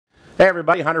Hey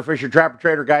everybody, Hunter, Fisher, Trapper,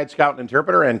 Trader, Guide, Scout, and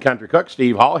Interpreter, and Country Cook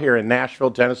Steve Hall here in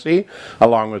Nashville, Tennessee,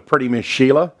 along with pretty Miss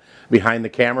Sheila behind the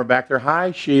camera back there.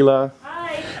 Hi, Sheila.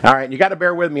 Hi. All right, you got to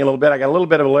bear with me a little bit. I got a little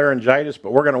bit of laryngitis,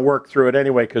 but we're going to work through it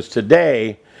anyway because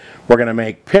today we're going to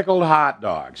make pickled hot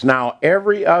dogs. Now,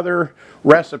 every other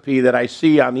recipe that I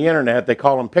see on the internet, they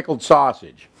call them pickled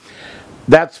sausage.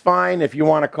 That's fine if you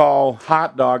want to call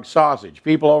hot dog sausage.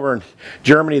 People over in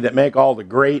Germany that make all the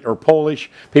great, or Polish,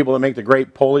 people that make the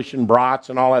great Polish and brats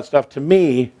and all that stuff, to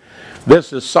me,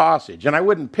 this is sausage. And I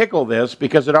wouldn't pickle this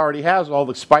because it already has all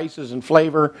the spices and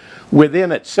flavor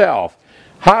within itself.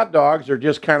 Hot dogs are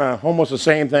just kind of almost the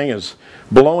same thing as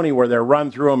bologna, where they're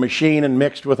run through a machine and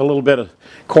mixed with a little bit of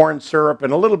corn syrup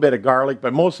and a little bit of garlic,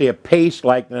 but mostly a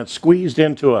paste-like, then it's squeezed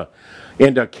into a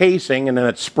casing, and then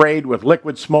it's sprayed with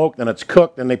liquid smoke, then it's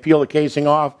cooked, and they peel the casing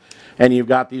off, and you've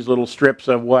got these little strips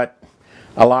of what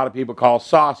a lot of people call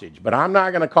sausage. But I'm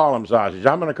not going to call them sausage.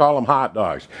 I'm going to call them hot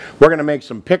dogs. We're going to make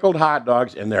some pickled hot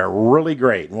dogs, and they're really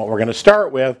great. And what we're going to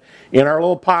start with in our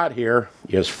little pot here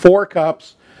is 4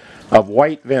 cups of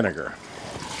white vinegar.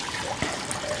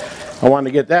 I wanted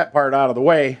to get that part out of the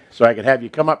way so I could have you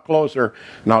come up closer,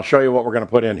 and I'll show you what we're going to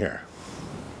put in here.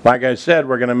 Like I said,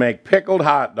 we're going to make pickled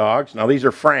hot dogs. Now these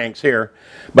are Frank's here,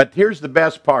 but here's the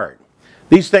best part.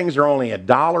 These things are only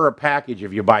 $1 a package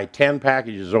if you buy 10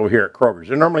 packages over here at Kroger's.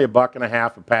 They're normally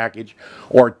 $1.50 a package,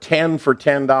 or 10 for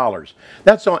 $10.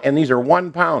 That's all, and these are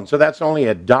 1 pound, so that's only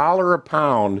 $1 a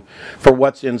pound for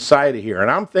what's inside of here. And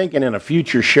I'm thinking in a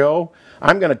future show,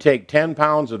 I'm going to take 10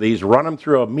 pounds of these, run them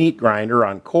through a meat grinder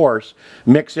on coarse,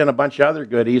 mix in a bunch of other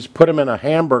goodies, put them in a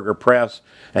hamburger press,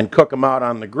 and cook them out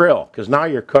on the grill. Because now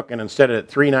you're cooking, instead of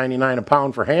 $3.99 a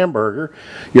pound for hamburger,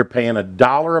 you're paying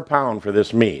 $1 a pound for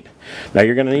this meat. Now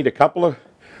you're going to need a couple of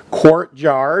quart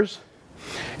jars,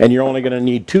 and you're only going to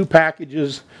need 2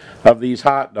 packages of these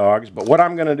hot dogs. But what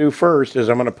I'm going to do first is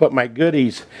I'm going to put my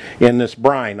goodies in this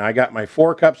brine. I got my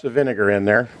 4 cups of vinegar in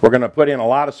there. We're going to put in a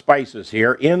lot of spices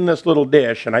here in this little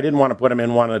dish, and I didn't want to put them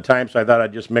in one at a time, so I thought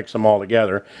I'd just mix them all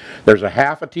together. There's a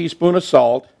 ½ teaspoon of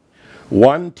salt,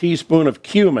 1 teaspoon of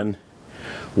cumin,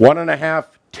 1½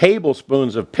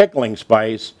 tablespoons of pickling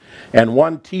spice, and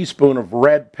 1 teaspoon of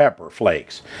red pepper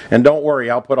flakes. And don't worry,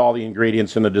 I'll put all the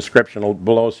ingredients in the description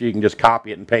below so you can just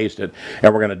copy it and paste it.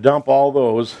 And we're going to dump all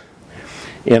those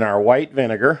in our white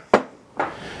vinegar.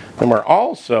 And we're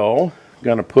also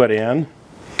going to put in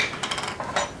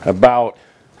about,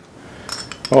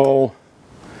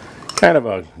 kind of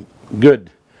a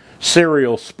good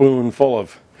cereal spoonful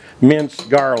of minced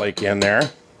garlic in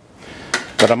there.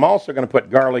 But I'm also going to put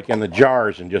garlic in the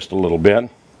jars in just a little bit.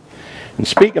 And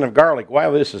speaking of garlic,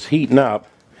 while this is heating up,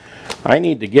 I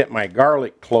need to get my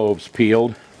garlic cloves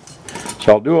peeled.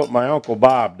 So I'll do what my Uncle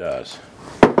Bob does.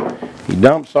 He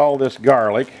dumps all this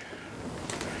garlic,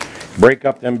 break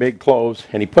up them big cloves,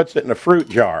 and he puts it in a fruit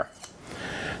jar.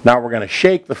 Now we're going to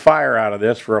shake the fire out of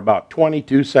this for about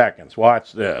 22 seconds.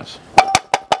 Watch this.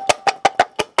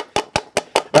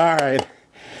 All right.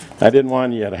 I didn't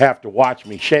want you to have to watch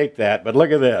me shake that, but look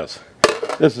at this.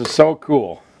 This is so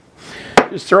cool.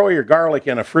 Just throw your garlic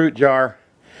in a fruit jar,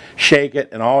 shake it,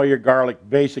 and all your garlic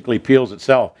basically peels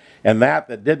itself. And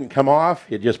that didn't come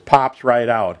off, it just pops right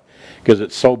out because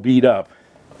it's so beat up.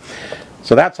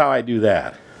 So that's how I do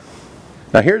that.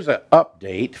 Now here's an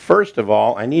update. First of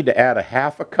all, I need to add a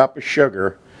 ½ cup of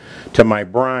sugar to my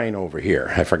brine over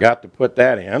here. I forgot to put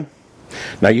that in.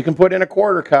 Now you can put in a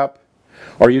 ¼ cup,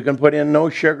 or you can put in no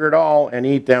sugar at all and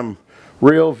eat them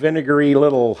real vinegary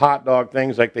little hot dog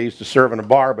things like they used to serve in a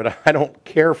bar, but I don't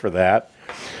care for that.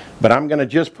 But I'm going to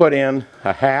just put in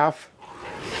a ½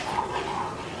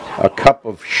 cup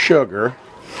of sugar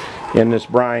in this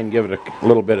brine. Give it a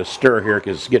little bit of stir here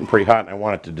because it's getting pretty hot and I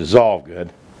want it to dissolve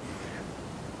good.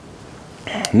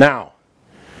 Now,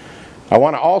 I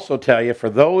want to also tell you, for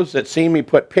those that see me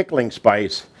put pickling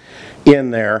spice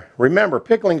in there, remember,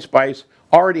 pickling spice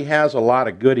already has a lot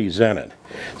of goodies in it.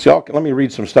 So let me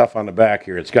read some stuff on the back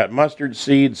here. It's got mustard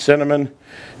seed, cinnamon,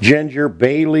 ginger,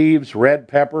 bay leaves, red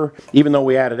pepper, even though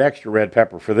we added extra red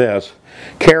pepper for this,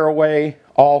 caraway,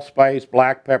 allspice,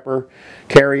 black pepper,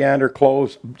 coriander,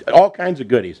 cloves, all kinds of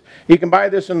goodies. You can buy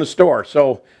this in the store.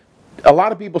 So a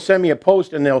lot of people send me a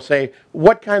post and they'll say,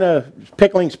 what kind of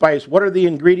pickling spice, what are the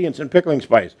ingredients in pickling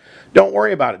spice? Don't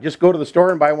worry about it. Just go to the store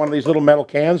and buy one of these little metal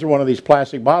cans or one of these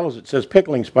plastic bottles that says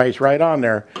pickling spice right on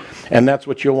there, and that's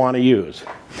what you'll want to use.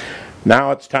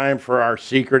 Now it's time for our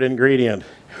secret ingredient.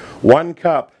 1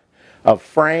 cup of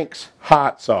Frank's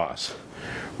hot sauce.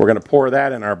 We're going to pour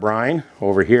that in our brine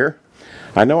over here.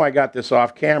 I know I got this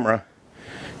off camera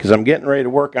because I'm getting ready to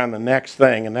work on the next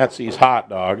thing, and that's these hot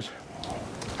dogs.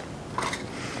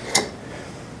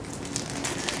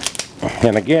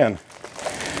 And again,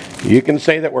 you can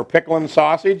say that we're pickling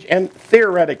sausage, and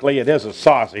theoretically it is a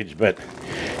sausage, but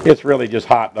it's really just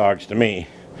hot dogs to me.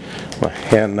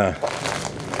 And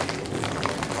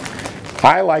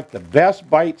I like the best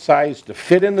bite size to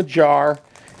fit in the jar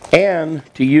and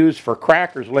to use for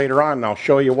crackers later on, and I'll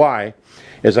show you why,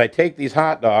 is I take these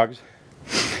hot dogs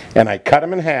and I cut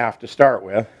them in half to start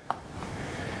with,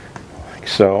 like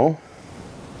so,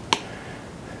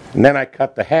 and then I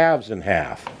cut the halves in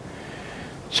half.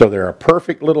 So they're a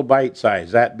perfect little bite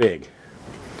size, that big.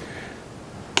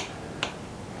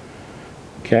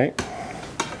 Okay.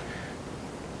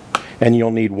 And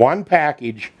you'll need one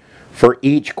package for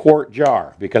each quart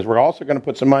jar, because we're also going to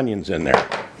put some onions in there.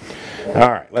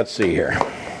 All right, let's see here.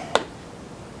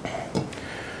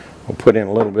 We'll put in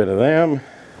a little bit of them.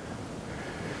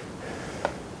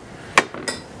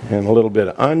 And a little bit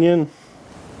of onion.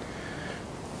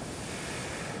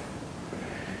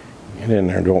 Get in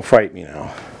there, don't fight me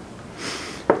now.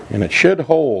 And it should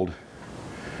hold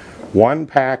one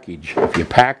package if you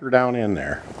pack her down in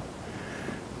there.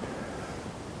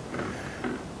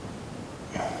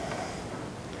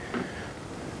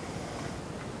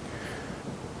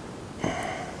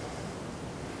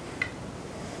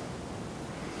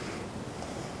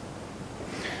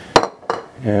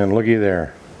 And looky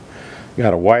there.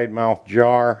 Got a wide mouth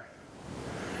jar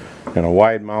and a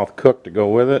wide mouth cook to go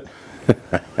with it.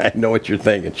 I know what you're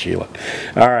thinking, Sheila.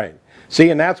 All right. See,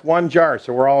 and that's one jar,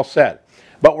 so we're all set.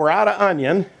 But we're out of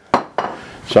onion,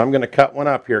 so I'm going to cut one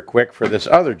up here quick for this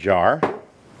other jar.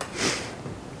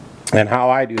 And how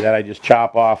I do that, I just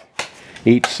chop off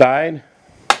each side.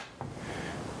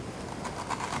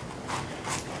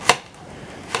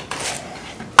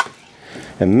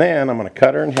 And then I'm going to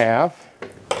cut her in half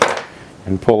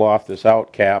and pull off this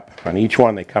out cap on each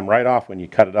one. They come right off when you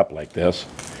cut it up like this.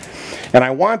 And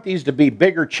I want these to be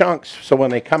bigger chunks so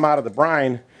when they come out of the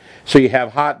brine, so you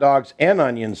have hot dogs and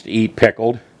onions to eat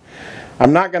pickled.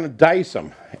 I'm not going to dice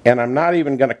them, and I'm not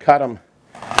even going to cut them.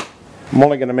 I'm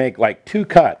only going to make like 2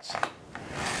 cuts.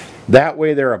 That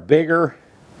way they're a bigger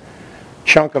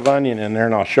chunk of onion in there,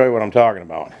 and I'll show you what I'm talking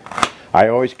about. I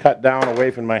always cut down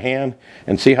away from my hand,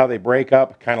 and see how they break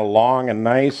up, kind of long and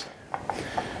nice.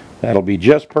 That'll be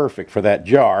just perfect for that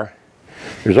jar.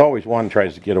 There's always one that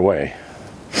tries to get away.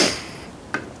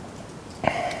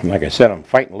 And like I said, I'm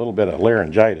fighting a little bit of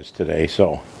laryngitis today,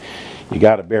 so you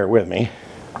got to bear with me.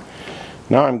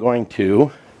 Now I'm going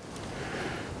to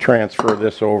transfer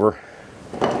this over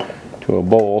to a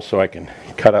bowl so I can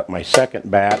cut up my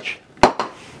second batch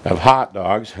of hot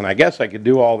dogs. And I guess I could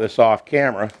do all this off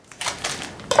camera.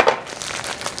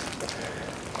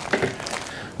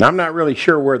 Now I'm not really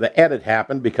sure where the edit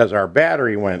happened because our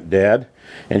battery went dead.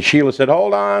 And Sheila said,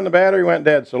 hold on, the battery went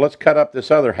dead, so let's cut up this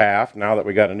other half now that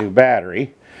we got a new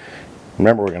battery.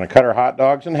 Remember, we're going to cut our hot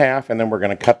dogs in half, and then we're going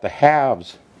to cut the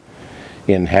halves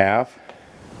in half.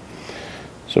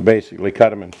 So basically cut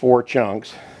them in 4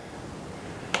 chunks.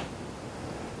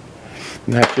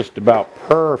 And that's just about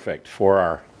perfect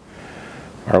for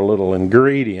our little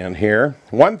ingredient here.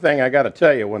 One thing I got to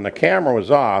tell you, when the camera was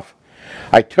off,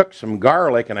 I took some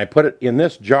garlic and I put it in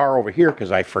this jar over here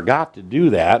because I forgot to do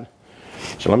that.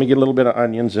 So let me get a little bit of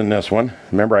onions in this one.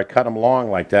 Remember, I cut them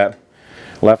long like that,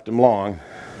 left them long.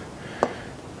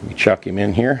 Let me chuck him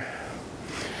in here.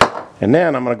 And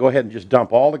then I'm going to go ahead and just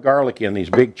dump all the garlic in,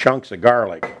 these big chunks of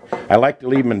garlic. I like to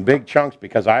leave them in big chunks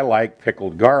because I like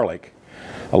pickled garlic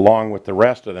along with the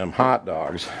rest of them hot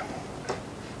dogs.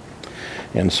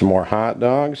 And some more hot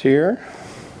dogs here.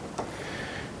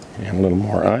 And a little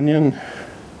more onion.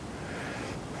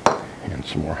 And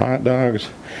some more hot dogs.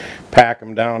 Pack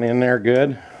them down in there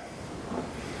good.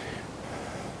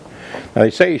 Now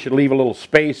they say you should leave a little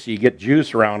space so you get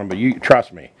juice around them, but you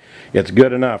trust me, it's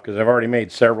good enough because I've already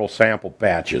made several sample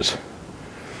batches.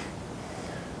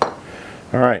 All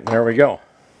right, there we go.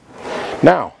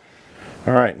 Now,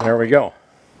 all right, there we go.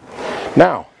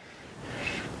 Now,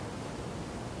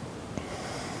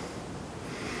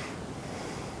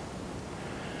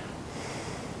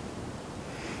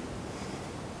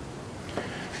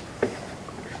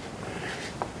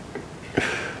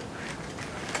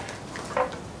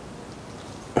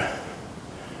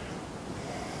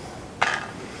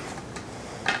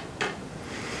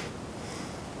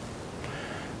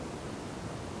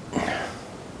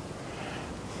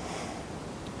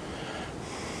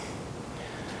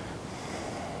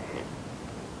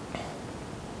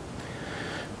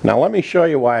 now let me show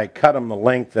you why I cut them the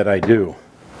length that I do.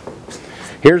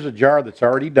 Here's a jar that's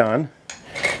already done.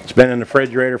 It's been in the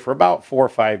refrigerator for about 4 or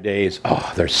 5 days.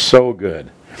 Oh, they're so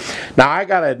good. Now I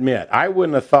gotta admit, I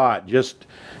wouldn't have thought just,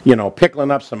 you know,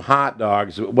 pickling up some hot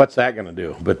dogs, what's that gonna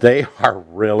do? But they are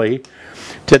really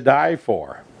to die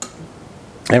for.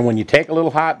 And when you take a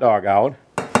little hot dog out,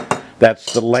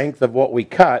 that's the length of what we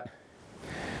cut,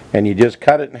 and you just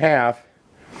cut it in half,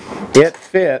 it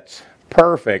fits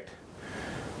perfect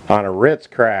on a Ritz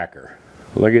cracker.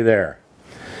 Looky there.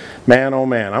 Man, oh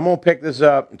man, I'm going to pick this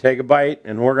up and take a bite,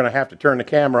 and we're going to have to turn the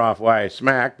camera off while I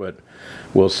smack, but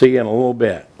we'll see in a little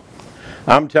bit.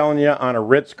 I'm telling you, on a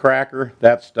Ritz cracker,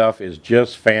 that stuff is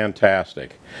just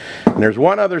fantastic. And there's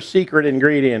one other secret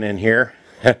ingredient in here.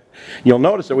 You'll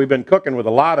notice that we've been cooking with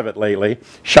a lot of it lately.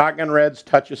 Shotgun Red's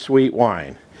Touch of Sweet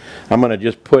Wine. I'm going to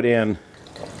just put in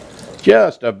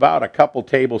just about a couple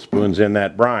tablespoons in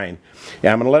that brine.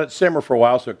 And I'm going to let it simmer for a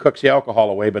while so it cooks the alcohol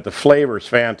away, but the flavor is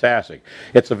fantastic.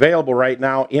 It's available right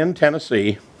now in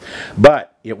Tennessee,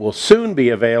 but it will soon be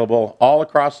available all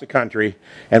across the country,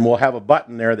 and we'll have a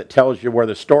button there that tells you where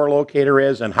the store locator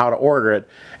is and how to order it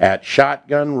at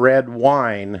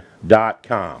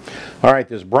shotgunredwine.com. All right,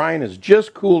 this brine is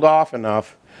just cooled off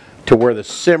enough to where the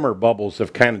simmer bubbles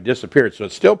have kind of disappeared, so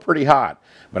it's still pretty hot.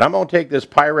 But I'm going to take this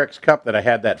Pyrex cup that I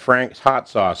had that Frank's hot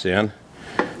sauce in,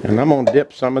 and I'm going to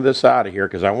dip some of this out of here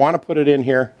because I want to put it in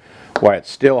here while it's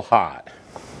still hot.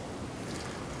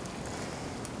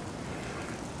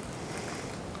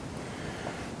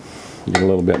 Get a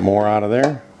little bit more out of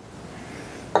there.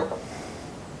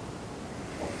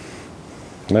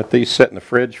 Let these sit in the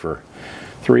fridge for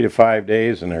 3 to 5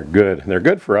 days, and they're good. They're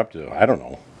good for up to, I don't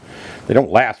know. They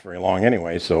don't last very long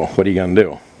anyway, so what are you going to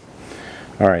do?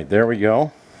 All right, there we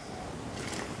go.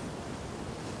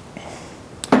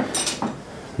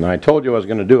 Now I told you I was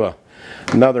going to do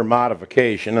another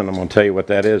modification, and I'm going to tell you what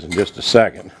that is in just a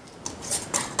second.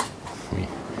 Let me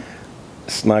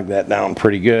snug that down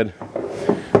pretty good.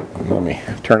 Let me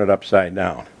turn it upside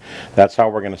down. That's how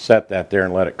we're going to set that there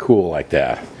and let it cool like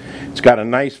that. It's got a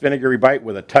nice vinegary bite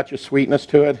with a touch of sweetness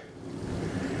to it.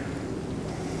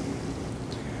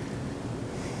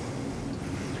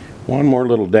 One more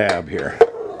little dab here.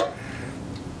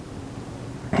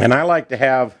 And I like to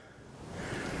have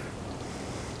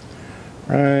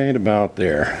right about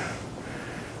there.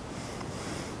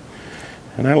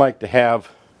 And I like to have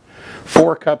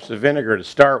 4 cups of vinegar to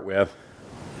start with,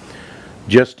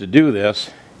 just to do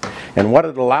this. And what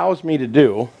it allows me to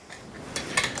do,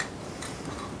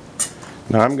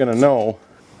 now I'm going to know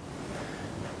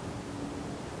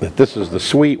that this is the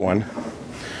sweet one.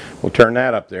 We'll turn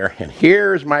that up there. And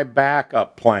here's my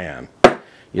backup plan.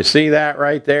 You see that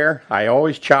right there? I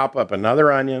always chop up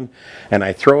another onion and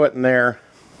I throw it in there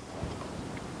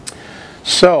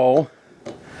so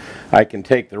I can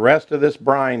take the rest of this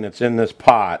brine that's in this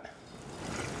pot.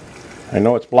 I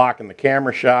know it's blocking the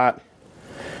camera shot,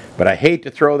 but I hate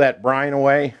to throw that brine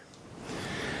away.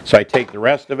 So I take the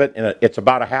rest of it, and it's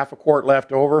about a half a quart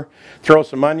left over. Throw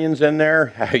some onions in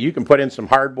there. You can put in some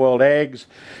hard-boiled eggs.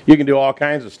 You can do all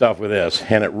kinds of stuff with this,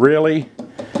 and it really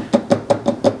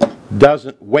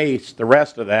doesn't waste the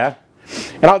rest of that.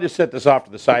 And I'll just set this off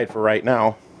to the side for right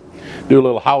now. Do a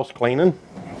little house cleaning.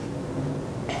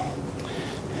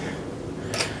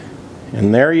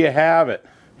 And there you have it.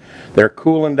 They're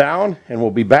cooling down, and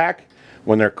we'll be back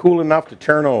when they're cool enough to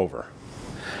turn over.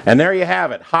 And there you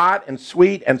have it, hot and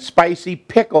sweet and spicy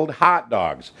pickled hot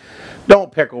dogs.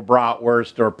 Don't pickle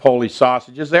bratwurst or Polish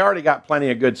sausages. They already got plenty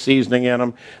of good seasoning in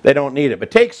them. They don't need it. But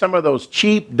take some of those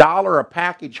cheap $1 a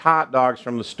package hot dogs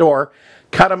from the store,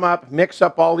 cut them up, mix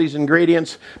up all these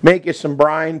ingredients, make you some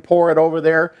brine, pour it over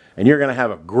there, and you're going to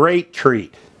have a great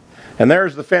treat. And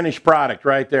there's the finished product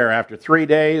right there. After 3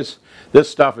 days, this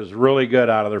stuff is really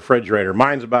good out of the refrigerator.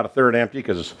 Mine's about a third empty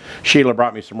because Sheila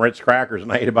brought me some Ritz Crackers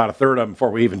and I ate about a third of them before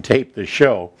we even taped this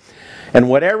show. And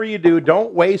whatever you do,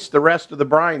 don't waste the rest of the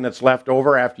brine that's left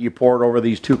over after you pour it over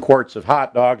these 2 quarts of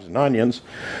hot dogs and onions.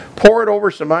 Pour it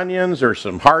over some onions or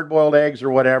some hard-boiled eggs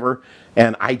or whatever.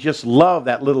 And I just love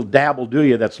that little dabble do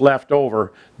you that's left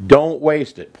over. Don't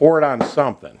waste it. Pour it on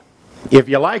something. If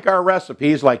you like our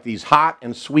recipes, like these hot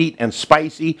and sweet and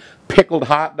spicy pickled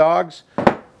hot dogs,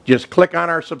 just click on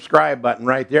our subscribe button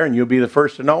right there and you'll be the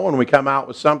first to know when we come out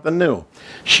with something new.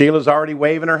 Sheila's already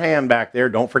waving her hand back there.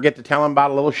 Don't forget to tell them about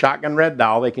a little Shotgun Red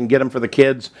doll. They can get them for the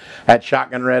kids at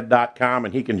shotgunred.com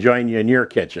and he can join you in your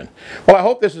kitchen. Well, I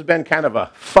hope this has been kind of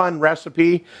a fun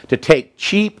recipe to take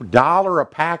cheap $1 a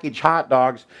package hot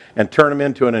dogs and turn them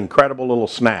into an incredible little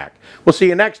snack. We'll see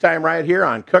you next time right here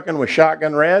on Cooking with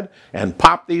Shotgun Red, and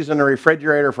pop these in the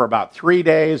refrigerator for about 3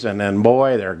 days and then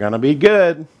boy, they're going to be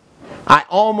good. I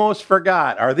almost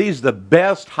forgot. Are these the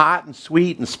best hot and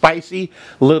sweet and spicy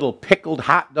little pickled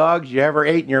hot dogs you ever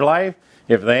ate in your life?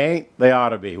 If they ain't, they ought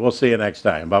to be. We'll see you next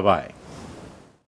time. Bye-bye.